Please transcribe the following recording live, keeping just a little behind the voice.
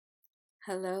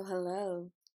Hello,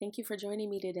 hello. Thank you for joining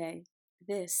me today.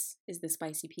 This is the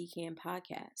Spicy Pecan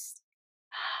Podcast.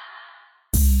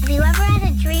 Have you ever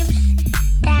had a dream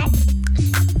that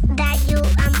you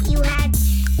had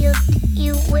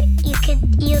you could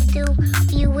you do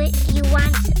you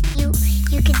want you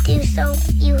could do so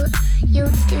you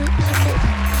could.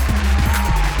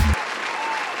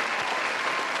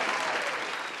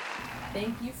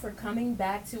 Thank you for coming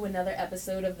back to another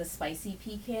episode of the Spicy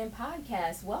Pecan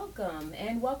Podcast. Welcome,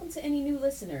 and welcome to any new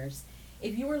listeners.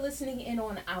 If you are listening in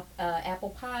on Apple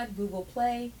Pod, Google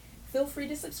Play, feel free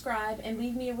to subscribe and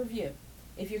leave me a review.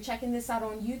 If you're checking this out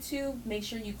on YouTube, make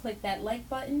sure you click that like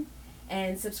button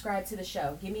and subscribe to the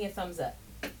show. Give me a thumbs up.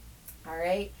 All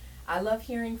right. I love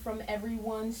hearing from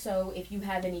everyone, so if you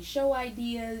have any show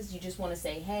ideas, you just want to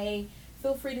say hey,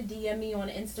 feel free to DM me on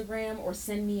Instagram or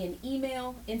send me an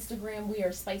email. Instagram, we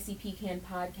are Spicy Pecan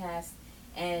Podcast,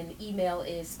 and email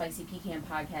is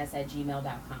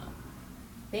spicypecanpodcast@gmail.com.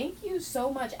 Thank you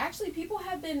so much. Actually, people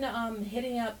have been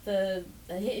hitting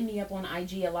me up on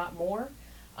IG a lot more.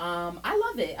 I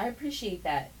love it. I appreciate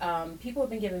that. People have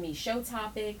been giving me show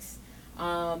topics,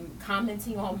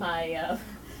 commenting on my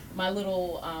my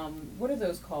little what are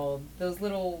those called? Those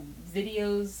little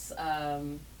videos.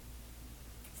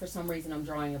 For some reason, I'm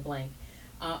drawing a blank.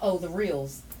 The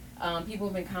reels. People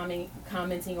have been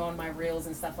commenting on my reels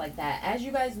and stuff like that. As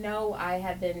you guys know, I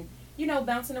have been,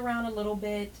 bouncing around a little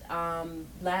bit. The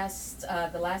last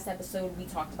episode, we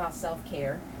talked about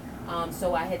self-care.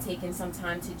 So I had taken some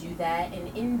time to do that.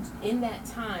 And in that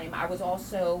time, I was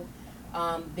also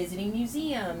visiting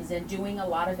museums and doing a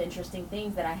lot of interesting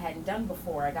things that I hadn't done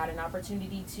before. I got an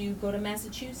opportunity to go to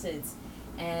Massachusetts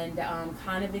and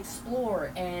kind of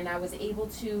explore, and I was able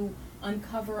to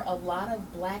uncover a lot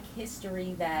of Black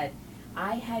history that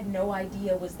I had no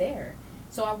idea was there.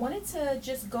 So I wanted to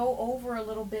just go over a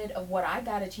little bit of what I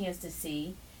got a chance to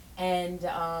see and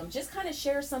just kind of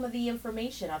share some of the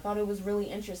information. I thought it was really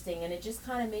interesting, and it just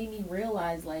kind of made me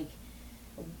realize, like,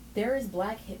 there is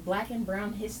black and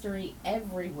brown history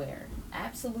everywhere,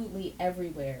 absolutely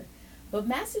everywhere. But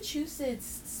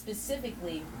Massachusetts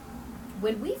specifically,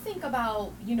 when we think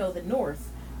about, the North,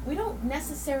 we don't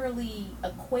necessarily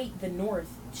equate the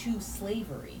North to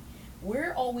slavery.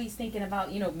 We're always thinking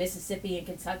about, Mississippi and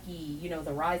Kentucky,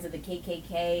 the rise of the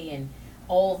KKK and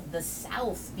all the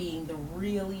South being the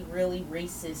really, really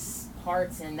racist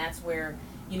parts, and that's where,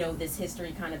 this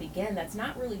history kind of began. That's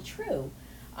not really true.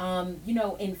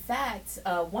 In fact,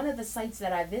 one of the sites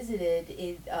that I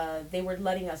visited, they were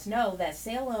letting us know that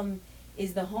Salem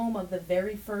is the home of the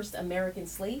very first American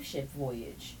slave ship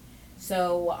voyage.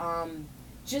 So,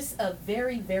 just a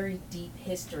very, very deep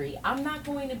history. I'm not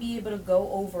going to be able to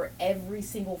go over every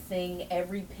single thing,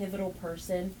 every pivotal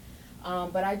person,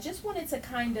 but I just wanted to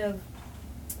kind of,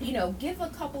 give a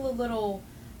couple of little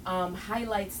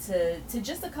highlights to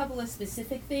just a couple of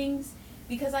specific things,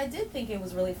 because I did think it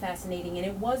was really fascinating, and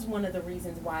it was one of the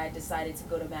reasons why I decided to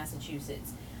go to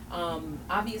Massachusetts.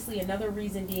 Obviously, another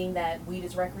reason being that weed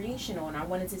is recreational, and I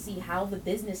wanted to see how the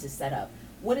business is set up.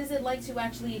 What is it like to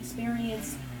actually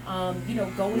experience,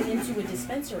 going into a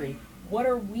dispensary? What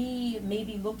are we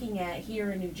maybe looking at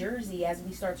here in New Jersey as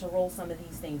we start to roll some of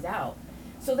these things out?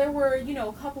 So there were,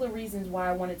 a couple of reasons why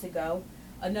I wanted to go.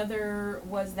 Another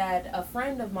was that a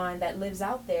friend of mine that lives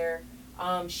out there,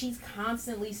 she's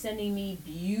constantly sending me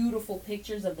beautiful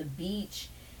pictures of the beach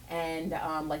and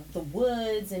like the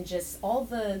woods and just all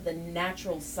the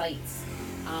natural sights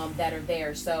that are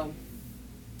there. So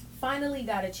finally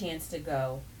got a chance to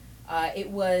go. It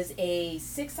was a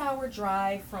 6-hour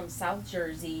drive from South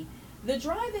Jersey. The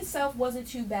drive itself wasn't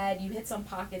too bad. You hit some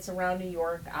pockets around New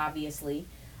York, obviously.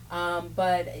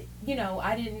 But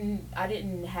I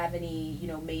didn't have any,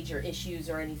 major issues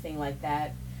or anything like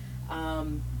that.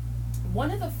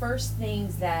 One of the first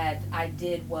things that I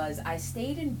did was I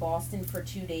stayed in Boston for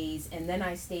 2 days, and then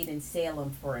I stayed in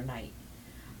Salem for a night.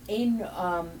 In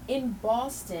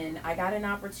Boston, I got an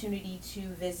opportunity to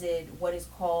visit what is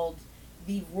called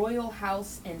the Royal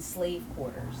House and Slave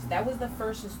Quarters. That was the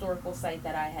first historical site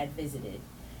that I had visited.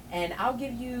 And I'll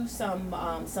give you some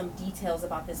details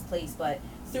about this place, but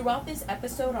throughout this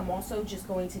episode, I'm also just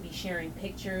going to be sharing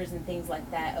pictures and things like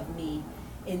that of me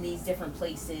in these different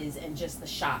places and just the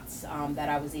shots that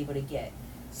I was able to get.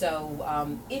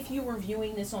 So if you were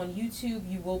viewing this on YouTube,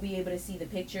 you will be able to see the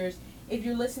pictures. If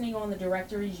you're listening on the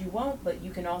directories, you won't, but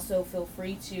you can also feel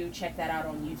free to check that out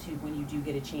on YouTube when you do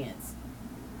get a chance.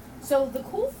 So the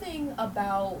cool thing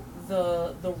about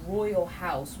the Royal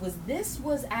House was this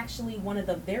was actually one of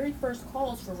the very first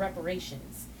calls for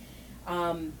reparations.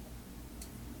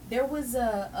 There was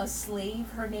a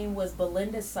slave, her name was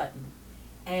Belinda Sutton,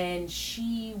 and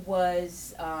she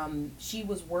was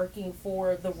working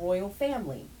for the royal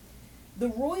family. The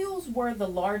Royals were the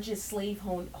largest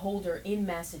holder in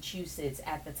Massachusetts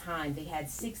at the time. They had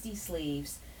 60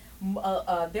 slaves.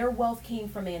 Their wealth came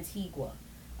from Antigua.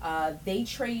 They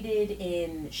traded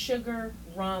in sugar,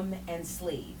 rum, and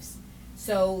slaves.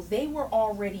 So they were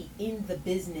already in the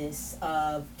business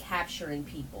of capturing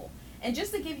people. And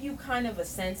just to give you kind of a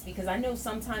sense, because I know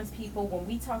sometimes people, when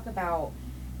we talk about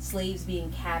slaves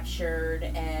being captured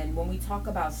and when we talk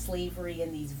about slavery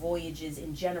and these voyages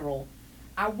in general,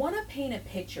 I want to paint a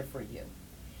picture for you,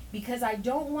 because I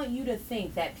don't want you to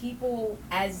think that people,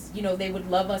 as you know, they would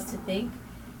love us to think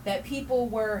that people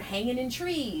were hanging in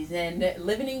trees and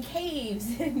living in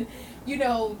caves and, you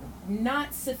know,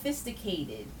 not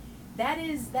sophisticated. That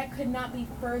could not be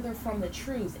further from the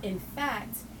truth. In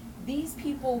fact, these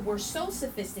people were so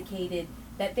sophisticated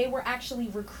that they were actually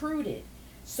recruited.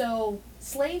 So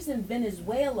slaves in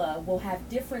Venezuela will have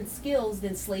different skills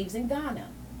than slaves in Ghana.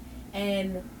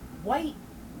 And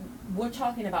we're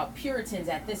talking about Puritans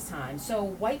at this time. So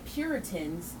white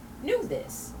Puritans knew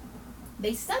this.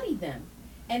 They studied them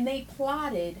and they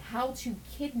plotted how to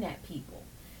kidnap people.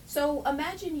 So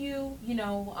imagine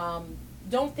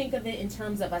don't think of it in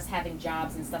terms of us having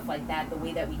jobs and stuff like that the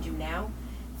way that we do now.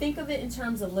 Think of it in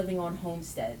terms of living on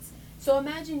homesteads. So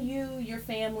imagine your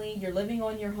family, you're living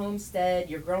on your homestead,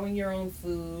 you're growing your own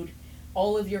food,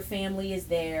 all of your family is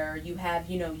there, you have,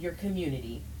 your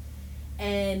community.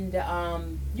 And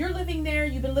you're living there,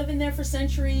 you've been living there for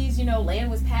centuries, land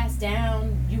was passed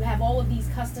down, you have all of these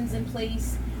customs in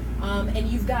place, and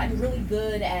you've gotten really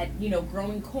good at,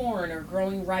 growing corn or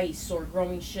growing rice or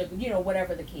growing sugar,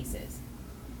 whatever the case is.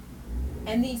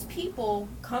 And these people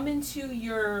come into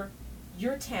your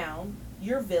town,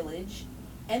 your village,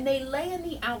 and they lay in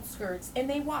the outskirts and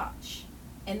they watch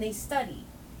and they study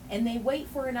and they wait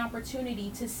for an opportunity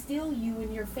to steal you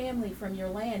and your family from your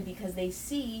land, because they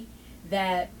see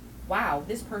that, wow,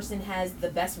 this person has the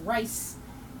best rice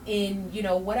in,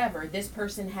 whatever. This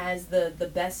person has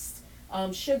the best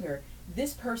sugar.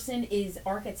 This person is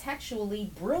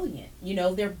architecturally brilliant.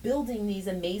 They're building these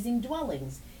amazing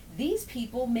dwellings. These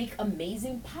people make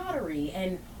amazing pottery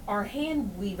and are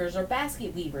hand weavers or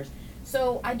basket weavers.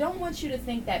 So I don't want you to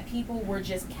think that people were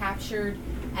just captured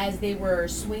as they were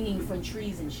swinging from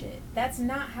trees and shit. That's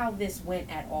not how this went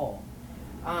at all.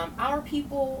 Our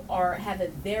people have a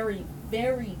very,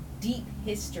 very deep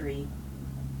history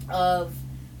of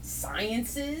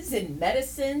sciences and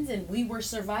medicines, and we were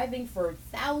surviving for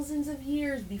thousands of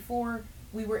years before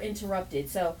we were interrupted.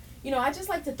 So, I just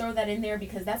like to throw that in there,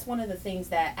 because that's one of the things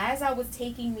that, as I was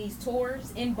taking these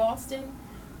tours in Boston,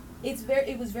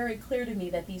 it was very clear to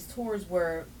me that these tours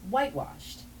were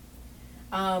whitewashed.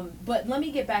 But let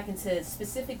me get back into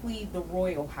specifically the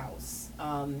Royal House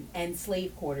and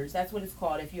slave quarters. That's what it's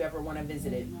called if you ever want to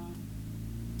visit it.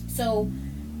 So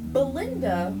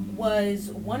Belinda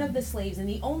was one of the slaves, and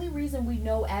the only reason we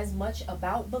know as much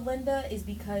about Belinda is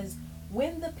because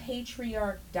when the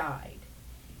patriarch died,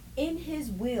 in his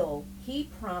will, he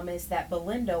promised that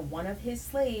Belinda, one of his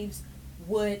slaves,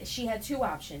 she had two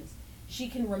options. She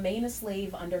can remain a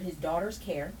slave under his daughter's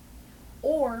care,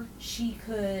 or she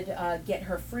could get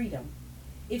her freedom.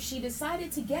 If she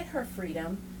decided to get her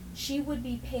freedom, she would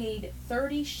be paid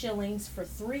 30 shillings for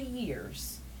 3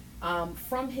 years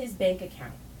from his bank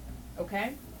account.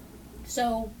 Okay?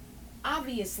 So,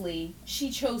 obviously,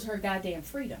 she chose her goddamn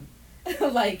freedom.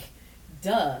 Like,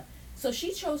 duh. So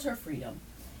she chose her freedom.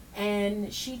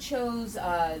 And she chose,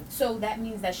 so that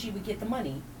means that she would get the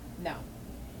money. No.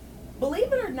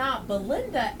 Believe it or not,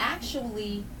 Belinda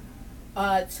actually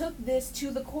took this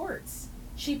to the courts.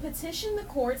 She petitioned the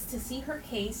courts to see her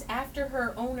case after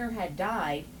her owner had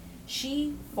died.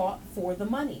 She fought for the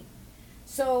money.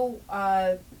 So,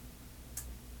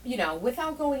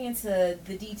 without going into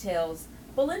the details,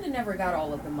 Belinda never got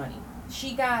all of the money.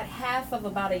 She got half of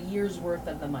about a year's worth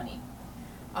of the money.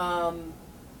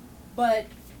 But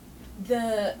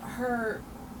her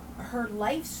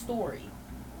life story,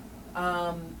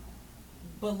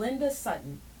 Belinda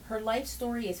Sutton, her life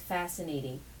story is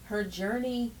fascinating. Her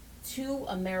journey to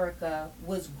America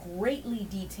was greatly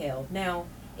detailed. Now,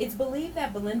 it's believed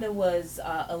that Belinda was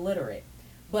illiterate,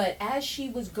 but as she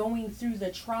was going through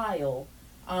the trial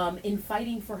in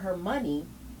fighting for her money,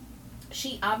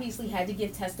 she obviously had to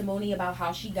give testimony about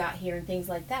how she got here and things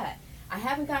like that. I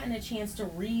haven't gotten a chance to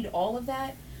read all of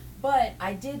that, but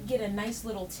I did get a nice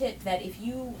little tip that if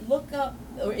you look up,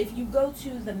 or if you go to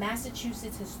the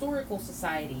Massachusetts Historical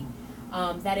Society,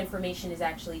 that information is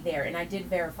actually there. And I did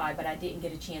verify, but I didn't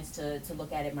get a chance to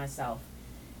look at it myself.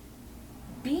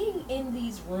 Being in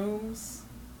these rooms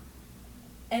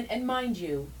And mind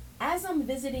you, as I'm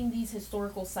visiting these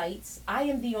historical sites, I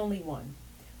am the only one.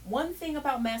 One thing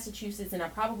about Massachusetts, and I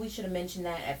probably should have mentioned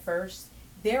that at first,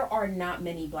 there are not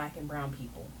many black and brown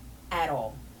people at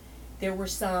all. There were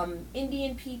some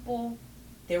Indian people,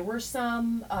 there were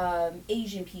some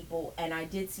Asian people, and I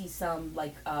did see some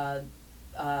like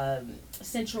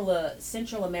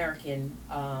Central American,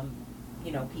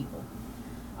 people.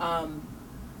 Um,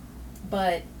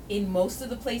 but in most of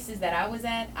the places that I was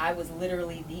at, I was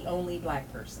literally the only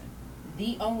black person,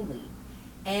 the only.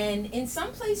 And in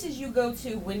some places you go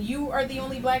to, when you are the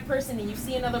only black person and you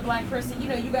see another black person,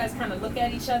 you guys kind of look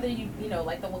at each other,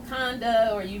 like the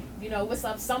Wakanda, or what's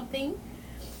up, something.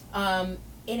 It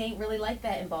ain't really like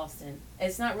that in Boston.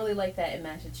 It's not really like that in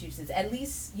Massachusetts, at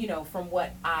least, from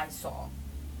what I saw.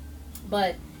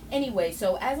 But anyway,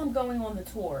 so as I'm going on the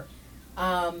tour,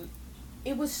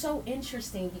 it was so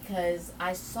interesting because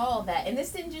I saw that, and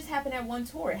this didn't just happen at one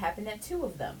tour, it happened at two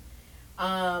of them.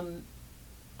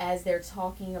 As they're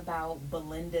talking about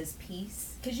Belinda's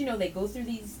piece, because they go through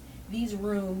these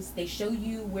rooms, they show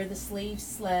you where the slaves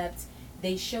slept,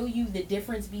 they show you the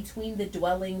difference between the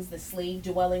dwellings. The slave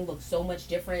dwelling looks so much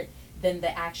different than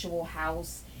the actual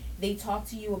house. They talk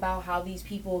to you about how these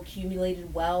people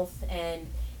accumulated wealth, and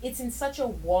it's in such a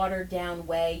watered down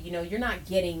way. You're not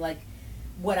getting like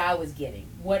what I was getting.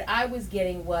 What I was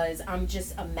getting was, I'm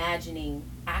just imagining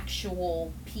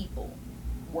actual people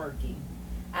working,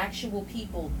 actual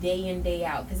people day in, day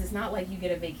out, because it's not like you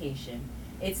get a vacation.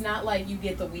 It's not like you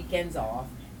get the weekends off.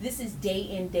 This is day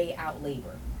in, day out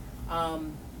labor.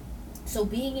 So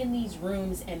being in these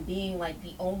rooms and being like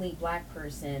the only black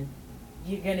person,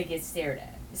 you're gonna get stared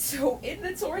at. So in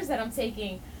the tours that I'm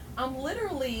taking, I'm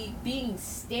literally being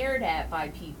stared at by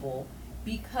people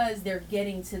because they're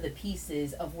getting to the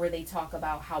pieces of where they talk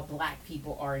about how black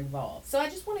people are involved. So I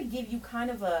just want to give you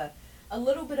kind of a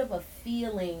little bit of a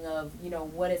feeling of,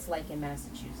 what it's like in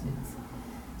Massachusetts.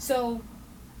 So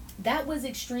that was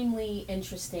extremely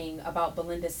interesting about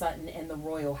Belinda Sutton and the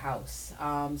Royal House.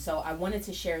 So I wanted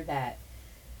to share that.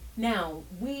 Now,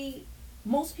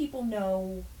 most people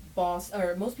know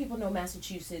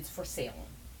Massachusetts for Salem.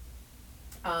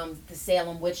 The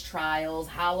Salem witch trials,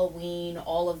 Halloween,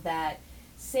 all of that.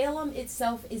 Salem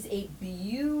itself is a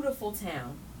beautiful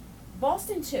town.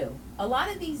 Boston too. A lot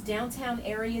of these downtown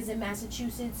areas in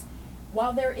Massachusetts,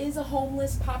 while there is a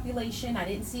homeless population, I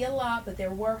didn't see a lot, but there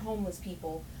were homeless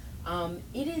people.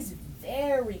 It is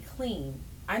very clean.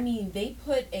 I mean, they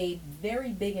put a very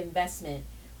big investment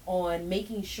on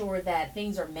making sure that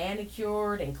things are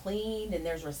manicured and cleaned and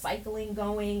there's recycling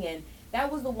going, and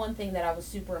that was the one thing that I was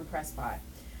super impressed by.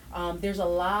 There's a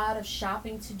lot of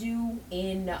shopping to do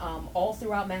in all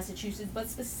throughout Massachusetts, but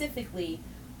specifically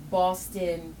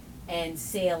Boston and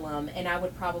Salem, and I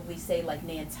would probably say like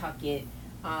Nantucket,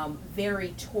 very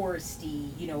touristy,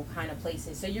 kind of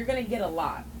places. So you're gonna get a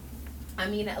lot. I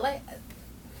mean, like,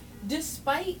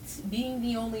 despite being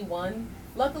the only one,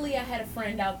 luckily I had a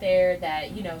friend out there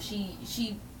that,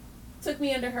 she took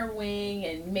me under her wing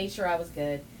and made sure I was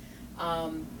good.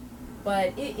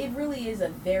 But it really is a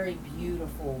very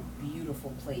beautiful,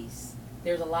 beautiful place.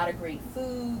 There's a lot of great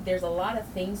food. There's a lot of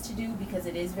things to do because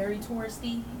it is very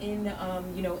touristy in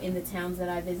the towns that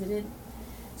I visited.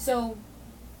 So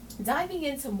diving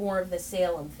into more of the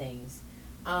Salem things,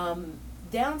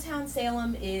 downtown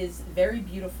Salem is very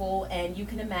beautiful, and you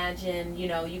can imagine, you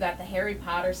got the Harry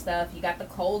Potter stuff, you got the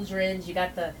cauldrons, you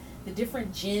got the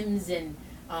different gems and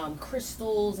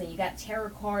crystals, and you got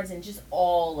tarot cards, and just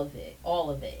all of it,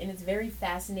 and it's very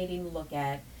fascinating to look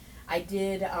at. I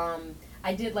did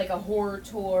like a horror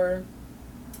tour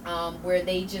where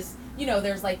they just,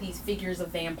 there's like these figures of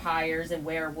vampires and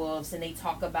werewolves, and they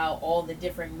talk about all the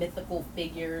different mythical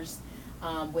figures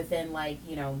within, like,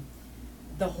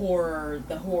 the horror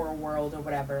world or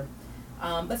whatever.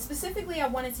 But specifically, I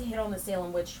wanted to hit on the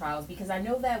Salem witch trials because I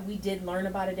know that we did learn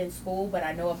about it in school, but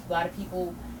I know a lot of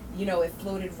people, it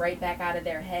floated right back out of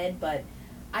their head. But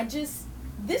this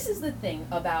is the thing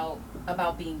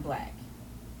about being black.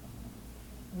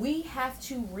 We have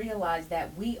to realize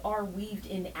that we are weaved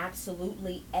in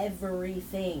absolutely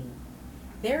everything.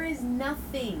 There is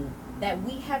nothing that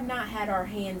we have not had our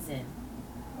hands in.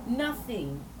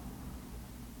 Nothing.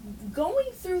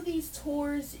 Going through these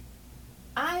tours,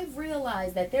 I've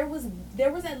realized that there was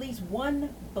at least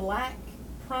one black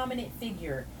prominent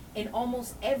figure in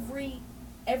almost every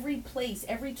place,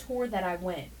 every tour that I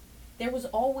went. There was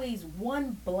always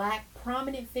one black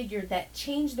prominent figure that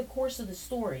changed the course of the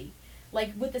story.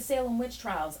 Like with the Salem witch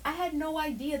trials, I had no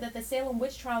idea that the Salem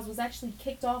witch trials was actually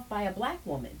kicked off by a black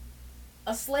woman,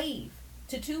 a slave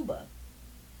to Tuba.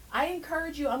 I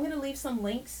encourage you, I'm going to leave some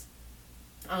links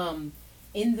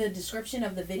in the description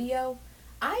of the video.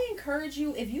 I encourage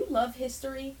you, if you love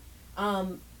history,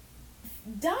 um,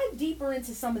 dive deeper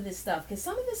into some of this stuff, because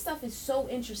some of this stuff is so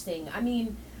interesting. I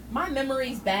mean, my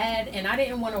memory's bad, and I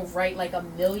didn't want to write like a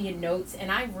million notes,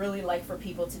 and I really like for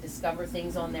people to discover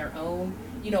things on their own.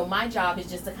 You know, my job is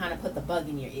just to kind of put the bug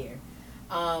in your ear.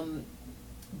 Um,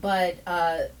 but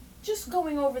just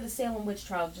going over the Salem witch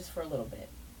trials just for a little bit.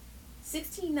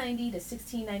 1690 to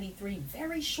 1693,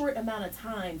 very short amount of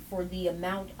time for the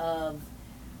amount of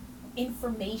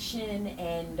information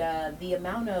and the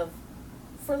amount of,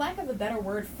 for lack of a better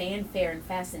word, fanfare and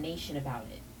fascination about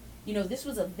it. You know, this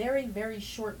was a very, very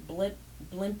short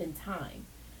blimp in time.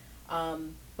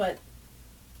 But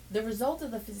the result of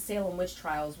the Salem witch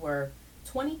trials were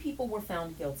 20 people were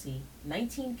found guilty,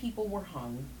 19 people were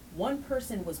hung, one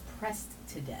person was pressed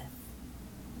to death.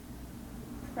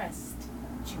 Pressed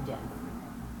to death.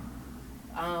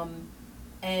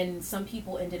 And some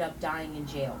people ended up dying in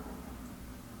jail.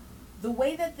 The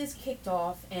way that this kicked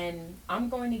off, and I'm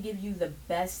going to give you the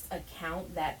best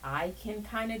account that I can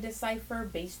kind of decipher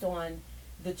based on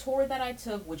the tour that I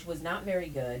took, which was not very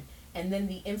good, and then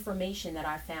the information that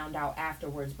I found out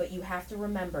afterwards. But you have to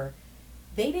remember,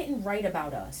 they didn't write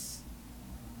about us.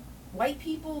 White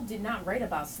people did not write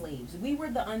about slaves. We were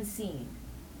the unseen.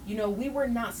 You know, we were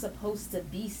not supposed to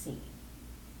be seen.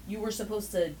 You were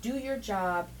supposed to do your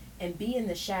job and be in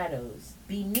the shadows.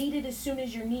 Be needed as soon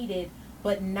as you're needed,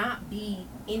 but not be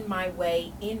in my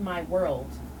way, in my world.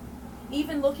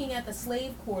 Even looking at the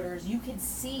slave quarters, you could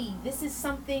see this is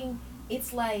something,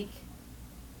 it's like,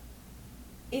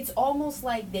 it's almost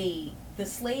like the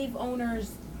slave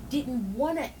owners didn't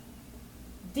want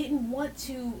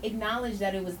to acknowledge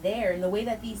that it was there. And the way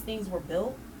that these things were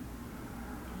built,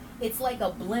 it's like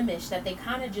a blemish that they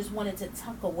kind of just wanted to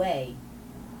tuck away.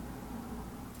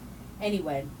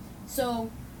 Anyway, so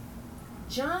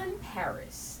John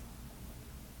Parris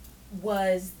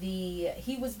was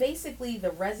he was basically the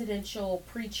residential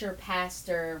preacher,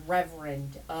 pastor,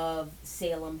 reverend of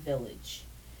Salem Village.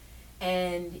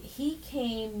 And he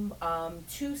came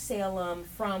to Salem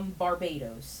from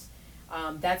Barbados.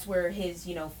 That's where his,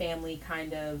 family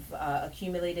kind of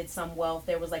accumulated some wealth.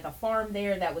 There was like a farm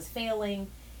there that was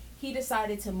failing. He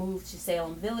decided to move to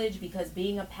Salem Village because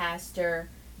being the pastor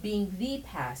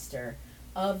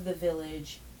of the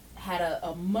village had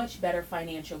a much better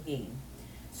financial gain.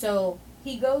 So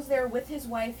he goes there with his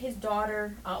wife, his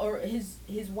daughter, or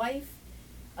his wife,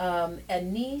 a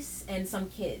niece, and some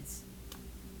kids.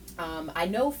 I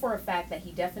know for a fact that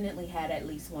he definitely had at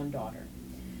least one daughter.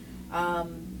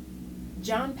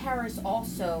 John Parris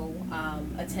also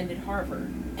attended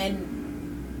Harvard,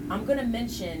 and I'm going to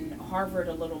mention Harvard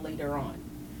a little later on,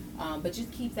 but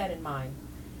just keep that in mind.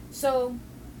 So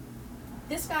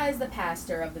this guy is the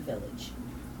pastor of the village.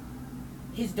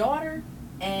 His daughter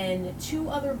and two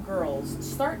other girls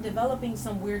start developing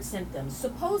some weird symptoms.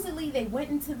 Supposedly they went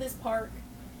into this park.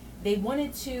 They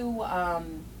wanted to,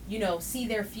 see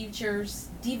their futures.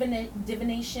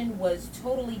 Divination was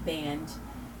totally banned.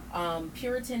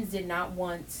 Puritans did not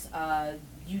want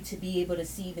you to be able to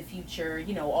see the future,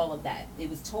 all of that. It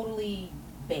was totally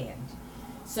banned.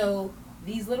 So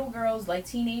these little girls, like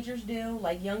teenagers do,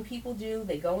 like young people do,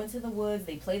 they go into the woods,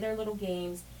 they play their little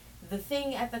games. The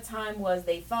thing at the time was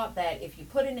they thought that if you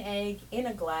put an egg in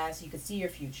a glass, you could see your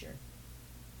future.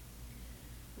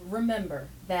 Remember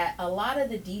that a lot of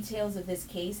the details of this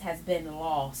case has been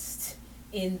lost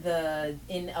in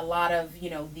a lot of,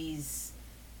 these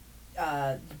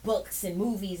books and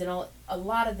movies and all. A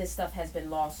lot of this stuff has been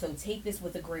lost, so take this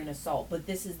with a grain of salt, but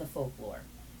this is the folklore.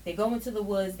 They go into the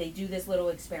woods, they do this little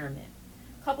experiment.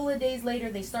 A couple of days later,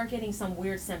 they start getting some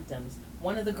weird symptoms.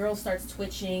 One of the girls starts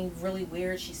twitching really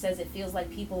weird. She says it feels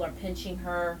like people are pinching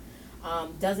her,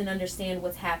 doesn't understand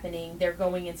what's happening. They're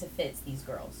going into fits, these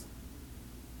girls.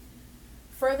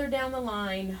 Further down the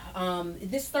line,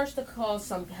 this starts to cause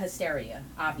some hysteria,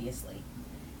 obviously.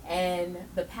 And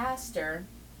the pastor,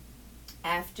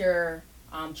 after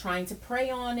trying to prey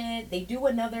on it, they do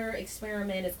another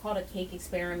experiment. It's called a cake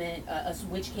experiment, a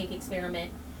witch cake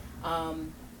experiment,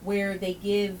 where they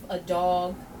give a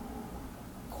dog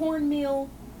cornmeal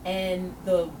and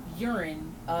the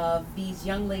urine of these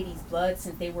young ladies' blood.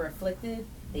 Since they were afflicted,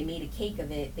 they made a cake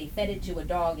of it. They fed it to a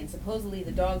dog, and supposedly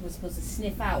the dog was supposed to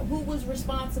sniff out who was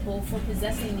responsible for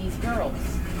possessing these girls.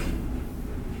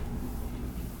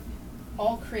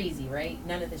 All crazy, right?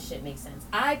 None of this shit makes sense.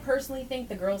 I personally think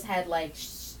the girls had like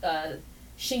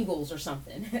shingles or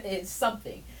something. It's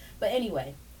something. But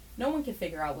anyway, no one can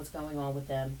figure out what's going on with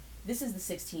them. This is the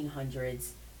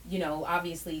 1600s.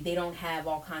 Obviously they don't have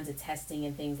all kinds of testing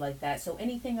and things like that. So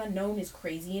anything unknown is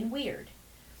crazy and weird.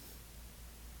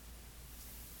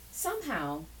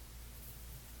 Somehow,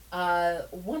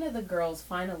 one of the girls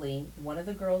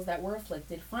that were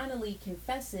afflicted, finally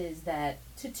confesses that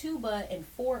Tituba and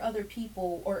four other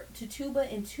people, or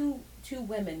Tituba and two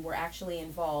women, were actually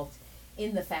involved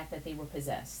in the fact that they were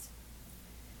possessed.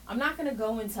 I'm not going to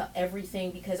go into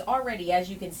everything because already, as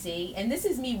you can see, and this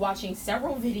is me watching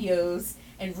several videos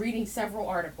and reading several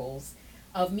articles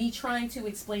of me trying to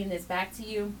explain this back to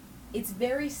you, it's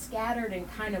very scattered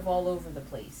and kind of all over the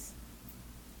place.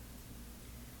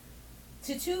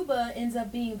 Tituba ends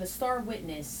up being the star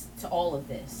witness to all of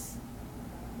this.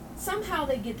 Somehow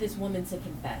they get this woman to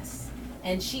confess.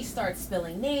 And she starts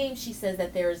spilling names. She says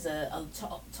that there's a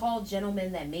tall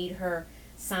gentleman that made her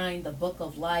sign the book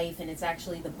of life, and it's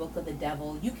actually the book of the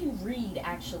devil. You can read,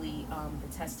 actually,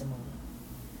 the testimony.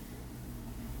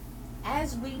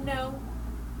 As we know,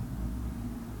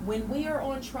 when we are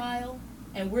on trial,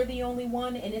 and we're the only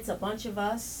one, and it's a bunch of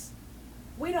us,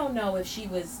 we don't know if she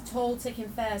was told to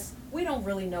confess. We don't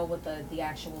really know what the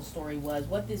actual story was,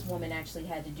 what this woman actually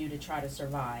had to do to try to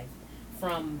survive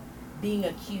from being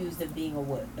accused of being a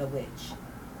witch.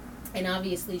 And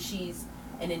obviously she's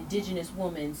an indigenous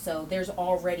woman, so there's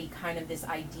already kind of this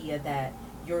idea that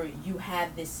you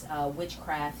have this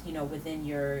witchcraft, within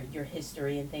your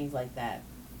history and things like that.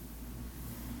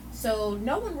 So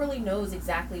no one really knows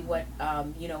exactly what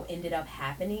ended up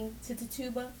happening to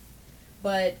Tituba.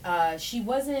 But she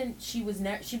wasn't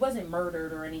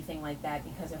murdered or anything like that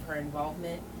because of her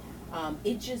involvement.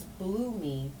 It just blew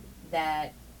me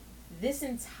that this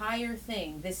entire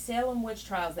thing, this Salem witch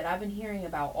trials that I've been hearing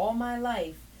about all my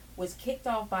life, was kicked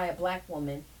off by a black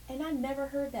woman, and I never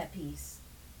heard that piece.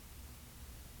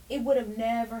 It would have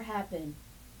never happened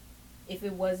if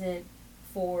it wasn't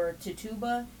for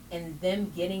Tituba and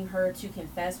them getting her to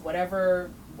confess, however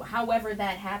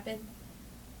that happened.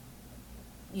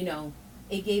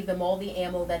 It gave them all the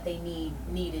ammo that they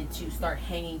needed to start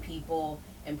hanging people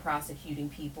and prosecuting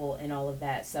people and all of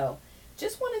that. So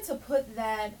just wanted to put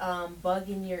that bug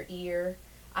in your ear.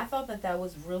 I thought that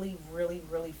was really, really,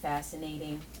 really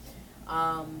fascinating.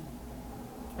 And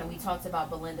we talked about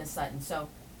Belinda Sutton. So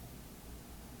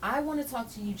I want to talk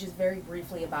to you just very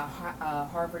briefly about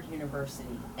Harvard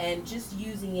University and just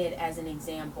using it as an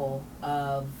example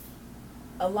of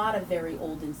a lot of very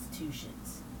old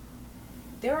institutions.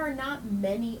 There are not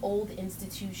many old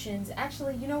institutions.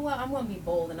 Actually, you know what? I'm going to be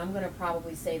bold, and I'm going to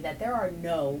probably say that there are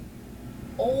no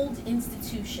old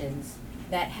institutions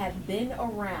that have been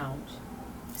around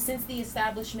since the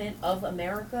establishment of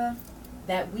America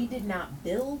that we did not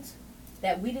build,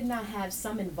 that we did not have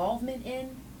some involvement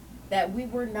in, that we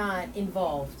were not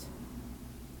involved.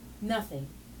 Nothing.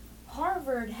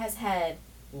 Harvard has had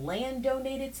land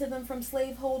donated to them from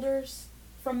slaveholders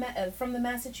from the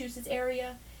Massachusetts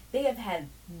area. They have had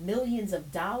millions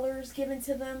of dollars given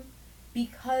to them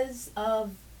because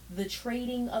of the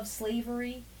trading of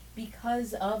slavery,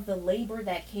 because of the labor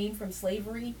that came from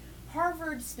slavery.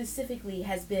 Harvard specifically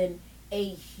has been a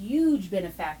huge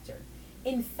benefactor.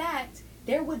 In fact,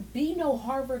 there would be no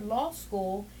Harvard Law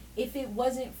School if it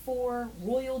wasn't for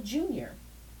Royal Jr.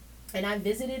 And I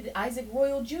visited Isaac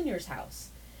Royal Jr.'s house,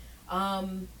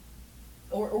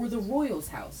 or the Royals'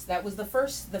 house. That was the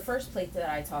first place that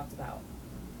I talked about.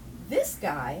 This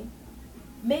guy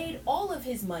made all of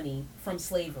his money from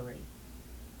slavery.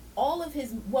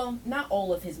 Not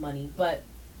all of his money, but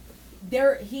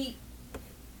you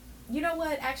know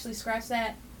what? Actually, scratch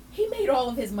that. He made all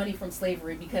of his money from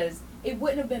slavery because it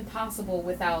wouldn't have been possible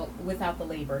without the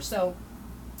labor. So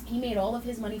he made all of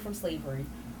his money from slavery.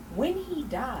 When he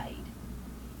died,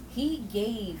 he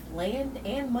gave land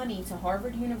and money to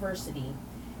Harvard University.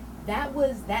 That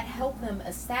helped them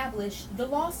establish the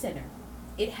Law Center.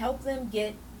 It helped them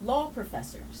get law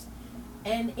professors.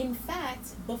 And in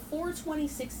fact, before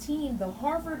 2016, the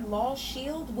Harvard Law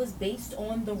Shield was based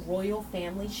on the Royal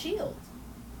Family Shield.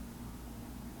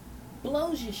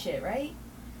 Blows your shit, right?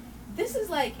 This is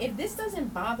like, if this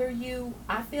doesn't bother you,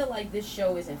 I feel like this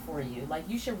show isn't for you. Like,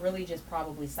 you should really just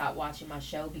probably stop watching my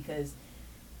show, because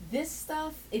this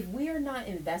stuff, if we are not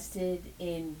invested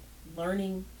in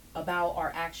learning about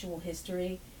our actual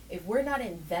history, if we're not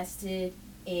invested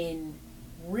in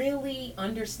really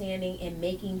understanding and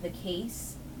making the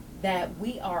case that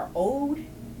we are owed,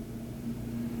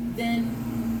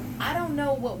 then I don't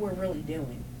know what we're really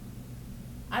doing.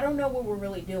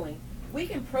 We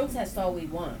can protest all we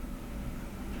want.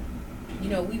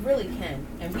 We really can,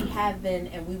 and we have been,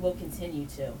 and we will continue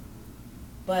to.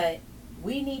 But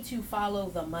we need to follow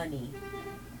the money.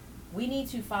 We need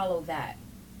to follow that,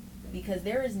 because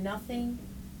there is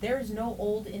no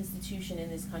old institution in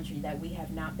this country that we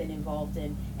have not been involved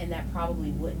in, and that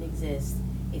probably wouldn't exist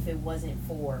if it wasn't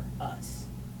for us.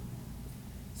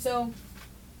 So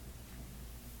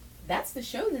that's the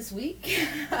show this week.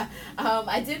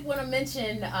 I did want to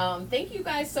mention, thank you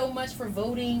guys so much for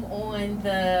voting on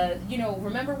the,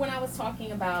 remember when I was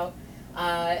talking about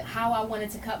how I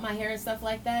wanted to cut my hair and stuff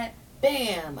like that?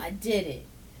 Bam, I did it.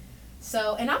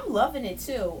 So, and I'm loving it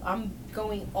too. I'm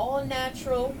going all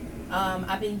natural.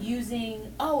 I've been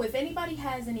using, if anybody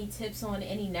has any tips on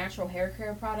any natural hair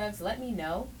care products, let me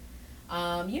know.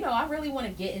 I really want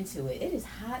to get into it. It is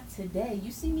hot today.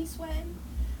 You see me sweating?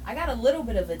 I got a little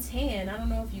bit of a tan. I don't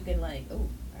know if you can all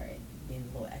right, getting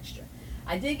a little extra.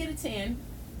 I did get a tan.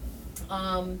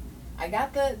 I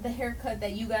got the haircut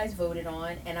that you guys voted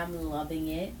on, and I'm loving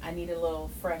it. I need a little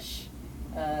fresh,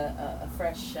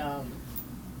 touch up.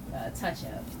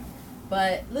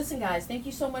 But listen, guys, thank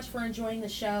you so much for enjoying the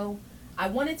show. I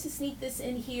wanted to sneak this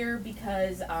in here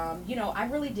because, I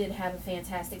really did have a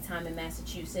fantastic time in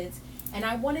Massachusetts, and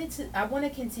I want to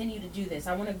continue to do this.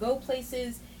 I want to go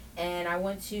places, and I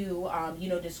want to,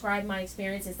 describe my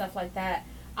experience and stuff like that.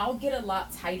 I'll get a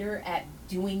lot tighter at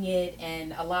doing it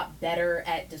and a lot better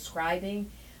at describing.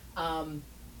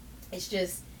 It's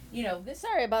just,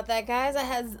 sorry about that, guys. I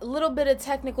had a little bit of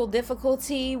technical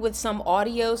difficulty with some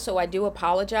audio, so I do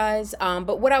apologize.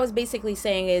 But what I was basically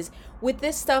saying is, with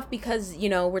this stuff, because,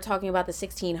 we're talking about the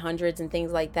 1600s and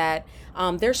things like that,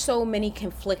 there's so many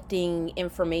conflicting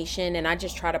information, and I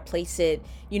just try to place it,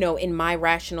 in my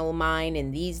rational mind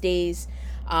in these days.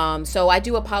 So I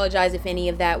do apologize if any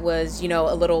of that was,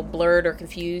 a little blurred or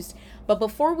confused. But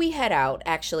before we head out,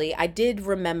 actually, I did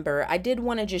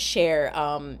want to just share,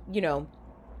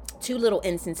 two little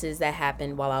instances that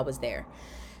happened while I was there.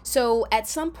 So at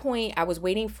some point, I was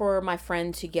waiting for my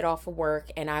friend to get off of work,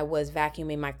 and I was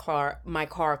vacuuming my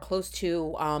car close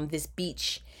to this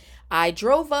beach. I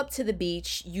drove up to the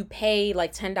beach. You pay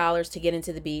like $10 to get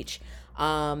into the beach.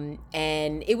 And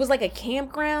it was like a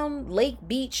campground, lake,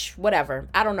 beach, whatever.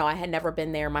 I don't know. I had never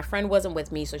been there. My friend wasn't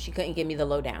with me, so she couldn't give me the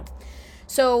lowdown.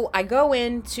 So I go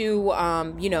in to,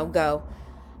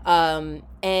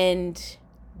 and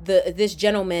this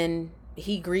gentleman,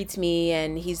 he greets me,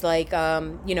 and he's like, it's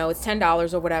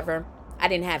 $10 or whatever. I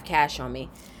didn't have cash on me.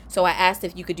 So I asked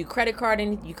if you could do credit card,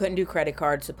 and you couldn't do credit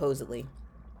card, supposedly.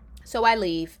 So I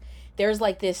leave. There's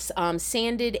like this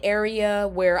sanded area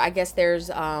where I guess there's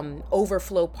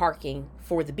overflow parking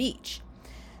for the beach.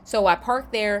 So I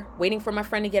parked there, waiting for my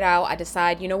friend to get out. I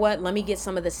decide, let me get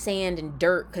some of the sand and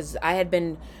dirt, because I had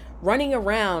been running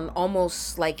around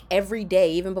almost like every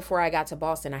day. Even before I got to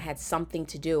Boston, I had something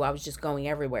to do. I was just going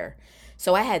everywhere.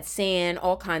 So I had sand,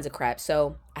 all kinds of crap.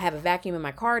 So I have a vacuum in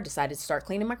my car, decided to start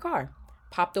cleaning my car.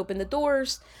 Popped open the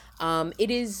doors.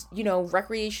 It is,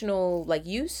 recreational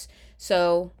use.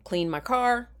 So clean my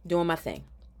car, doing my thing.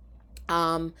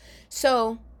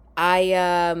 So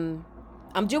I'm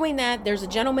doing that. There's a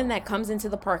gentleman that comes into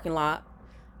the parking lot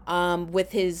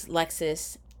with his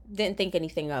Lexus. Didn't think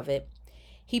anything of it.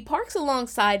 He parks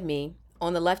alongside me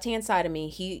on the left-hand side of me.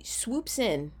 He swoops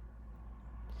in,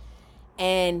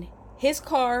 and his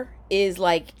car is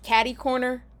like catty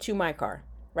corner to my car,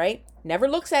 right? Never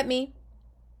looks at me.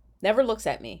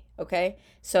 Okay?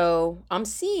 So I'm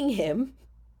seeing him,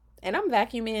 and I'm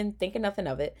vacuuming, thinking nothing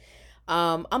of it.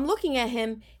 I'm looking at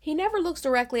him. He never looks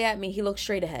directly at me. He looks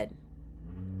straight ahead.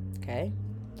 Okay?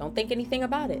 Don't think anything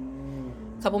about it.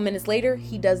 A couple minutes later,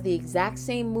 he does the exact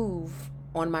same move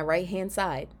on my right-hand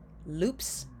side.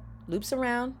 Loops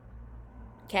around,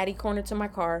 catty corner to my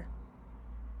car,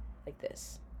 like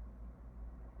this.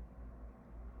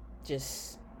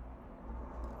 Just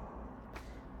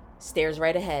stares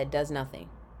right ahead, does nothing.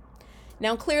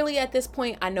 Now, clearly at this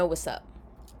point, I know what's up.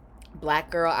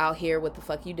 Black girl out here, what the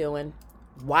fuck you doing?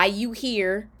 Why you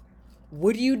here?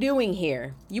 What are you doing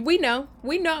here? We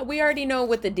already know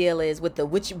what the deal is with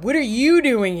what are you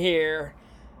doing here?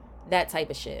 That type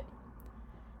of shit.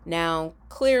 Now,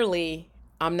 clearly,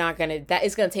 that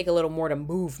is going to take a little more to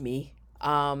move me.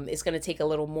 It's going to take a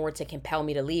little more to compel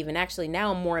me to leave. And actually,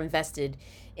 now I'm more invested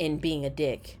in being a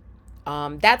dick.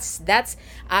 That's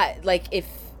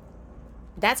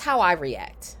how I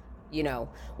react.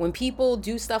 When people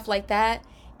do stuff like that,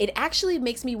 it actually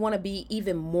makes me want to be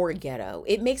even more ghetto.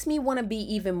 It makes me want to be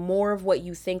even more of what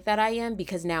you think that I am,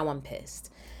 because now I'm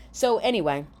pissed. So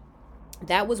anyway,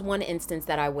 that was one instance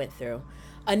that I went through.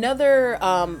 Another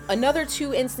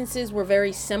two instances were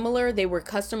very similar. They were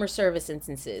customer service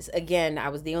instances. Again, I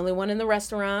was the only one in the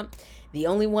restaurant, the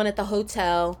only one at the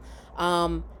hotel.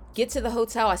 Get to the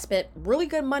hotel. I spent really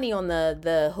good money on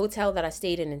the hotel that I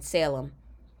stayed in Salem.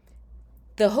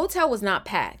 The hotel was not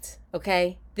packed,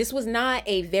 okay? This was not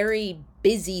a very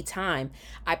busy time.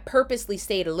 I purposely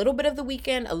stayed a little bit of the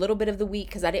weekend, a little bit of the week,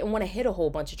 because I didn't want to hit a whole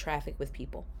bunch of traffic with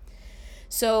people.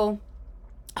 So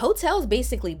hotel's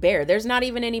basically bare. There's not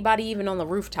even anybody even on the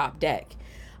rooftop deck.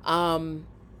 I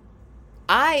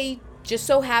just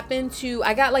so happened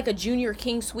I got like a junior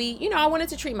king suite. I wanted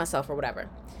to treat myself or whatever.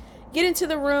 Get into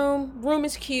the room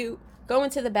is cute. Go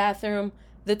into the bathroom.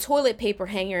 The toilet paper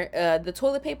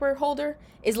holder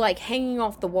is like hanging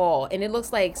off the wall, and it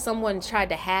looks like someone tried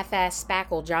to half-ass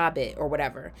spackle job it or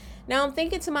whatever. Now I'm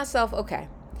thinking to myself, okay,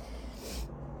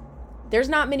 there's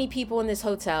not many people in this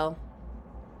hotel.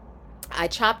 I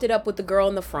chopped it up with the girl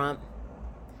in the front.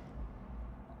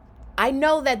 I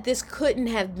know that this couldn't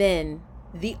have been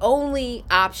the only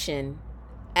option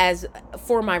as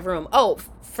for my room. Oh,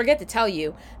 forget to tell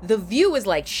you, the view is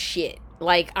like shit.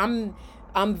 Like I'm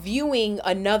viewing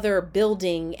another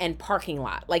building and parking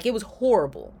lot. Like it was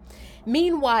horrible.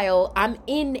 Meanwhile, I'm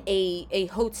in a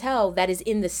hotel that is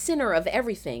in the center of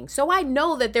everything. So I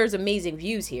know that there's amazing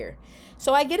views here.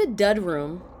 So I get a dud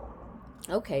room.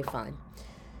 Okay, fine.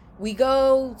 We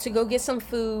go get some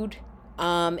food.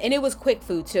 And it was quick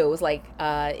food too. It was like,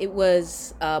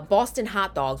 Boston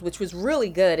hot dogs, which was really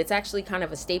good. It's actually kind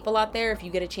of a staple out there if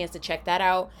you get a chance to check that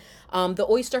out. The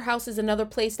Oyster House is another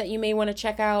place that you may want to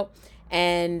check out.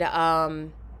 And,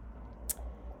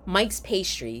 Mike's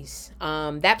Pastries.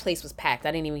 That place was packed.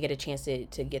 I didn't even get a chance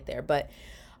to get there, but,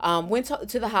 went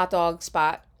to the hot dog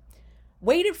spot.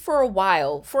 Waited for a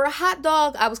while. For a hot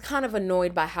dog, I was kind of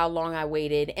annoyed by how long I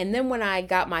waited. And then when I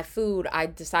got my food, I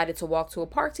decided to walk to a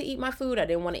park to eat my food. I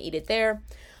didn't want to eat it there.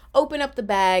 Open up the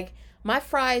bag. My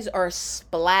fries are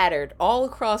splattered all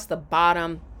across the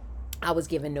bottom. I was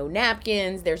given no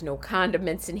napkins. There's no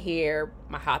condiments in here.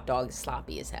 My hot dog is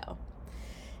sloppy as hell.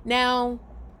 Now,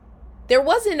 there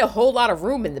wasn't a whole lot of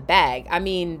room in the bag. I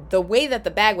mean, the way that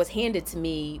the bag was handed to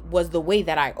me was the way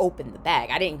that I opened the bag.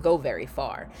 I didn't go very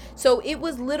far. So it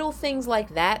was little things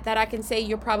like that I can say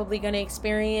you're probably going to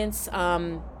experience,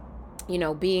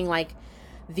 being like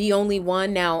the only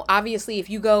one. Now, obviously, if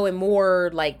you go and more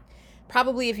like,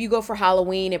 probably if you go for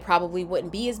Halloween, it probably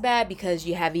wouldn't be as bad because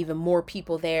you have even more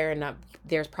people there and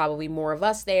there's probably more of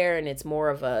us there and it's more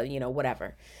of a,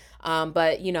 whatever.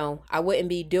 But, I wouldn't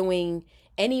be doing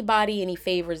anybody any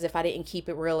favors if I didn't keep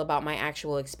it real about my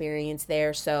actual experience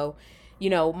there. So,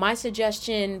 my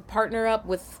suggestion, partner up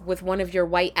with one of your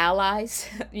white allies,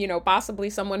 possibly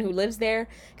someone who lives there,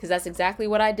 because that's exactly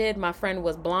what I did. My friend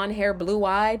was blonde hair, blue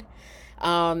eyed,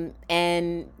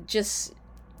 and just,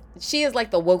 she is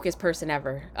like the wokest person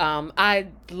ever. I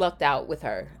lucked out with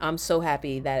her. I'm so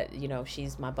happy that,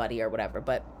 she's my buddy or whatever,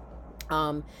 but,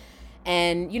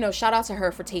 and, shout out to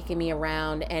her for taking me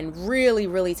around and really,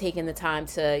 really taking the time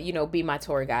to, be my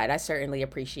tour guide. I certainly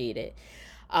appreciate it.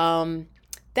 I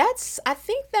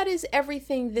think that is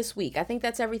everything this week. I think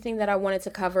that's everything that I wanted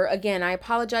to cover. Again, I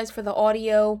apologize for the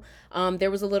audio. There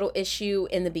was a little issue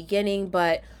in the beginning,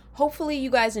 but hopefully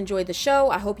you guys enjoyed the show.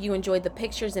 I hope you enjoyed the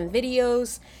pictures and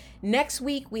videos. Next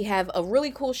week, we have a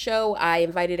really cool show. I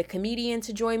invited a comedian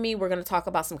to join me. We're going to talk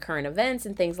about some current events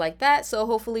and things like that. So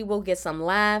hopefully we'll get some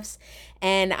laughs.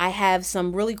 And I have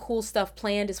some really cool stuff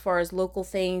planned as far as local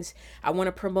things. I want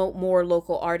to promote more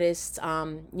local artists,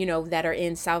 that are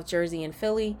in South Jersey and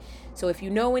Philly. So if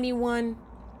you know anyone,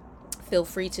 feel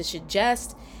free to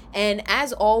suggest. And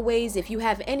as always, if you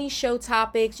have any show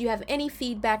topics, you have any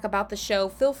feedback about the show,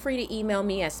 feel free to email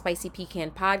me at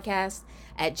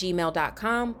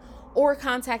spicypecanpodcast@gmail.com or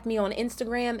contact me on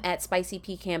Instagram at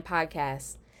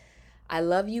spicypecanpodcast. I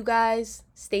love you guys.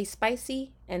 Stay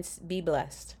spicy and be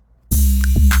blessed.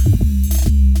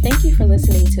 Thank you for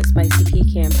listening to Spicy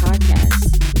Pecan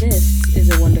Podcast. This